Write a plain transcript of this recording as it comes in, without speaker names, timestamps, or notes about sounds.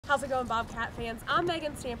How's it going, Bobcat fans? I'm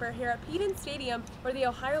Peden Stadium here at Peden Stadium, where the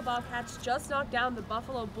Ohio Bobcats just knocked down the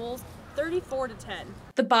Buffalo Bulls 34-10.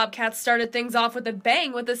 The Bobcats started things off with a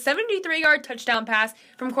bang with a 73-yard touchdown pass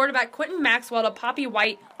from quarterback Quentin Maxwell to Poppy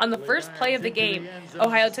White on the first play of the game.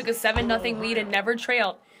 Ohio took a 7-0 lead and never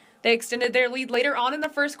trailed. They extended their lead later on in the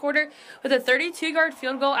first quarter with a 32-yard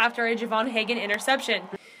field goal after a Javon Hagan interception.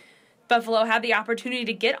 Buffalo had the opportunity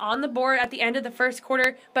to get on the board at the end of the first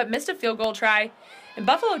quarter, but missed a field goal try. And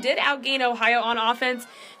Buffalo did outgain Ohio on offense,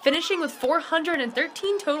 finishing with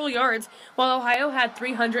 413 total yards, while Ohio had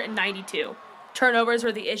 392. Turnovers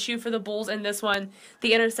were the issue for the Bulls in this one.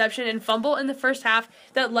 The interception and fumble in the first half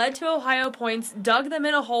that led to Ohio points dug them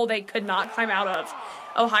in a hole they could not climb out of.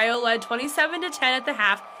 Ohio led 27-10 at the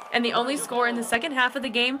half, and the only score in the second half of the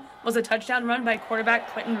game was a touchdown run by quarterback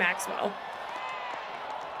Quentin Maxwell.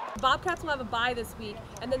 The Bobcats will have a bye this week,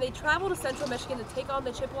 and then they travel to Central Michigan to take on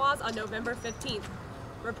the Chippewas on November 15th.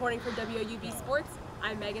 Reporting for WUB Sports,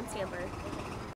 I'm Peden Stadium.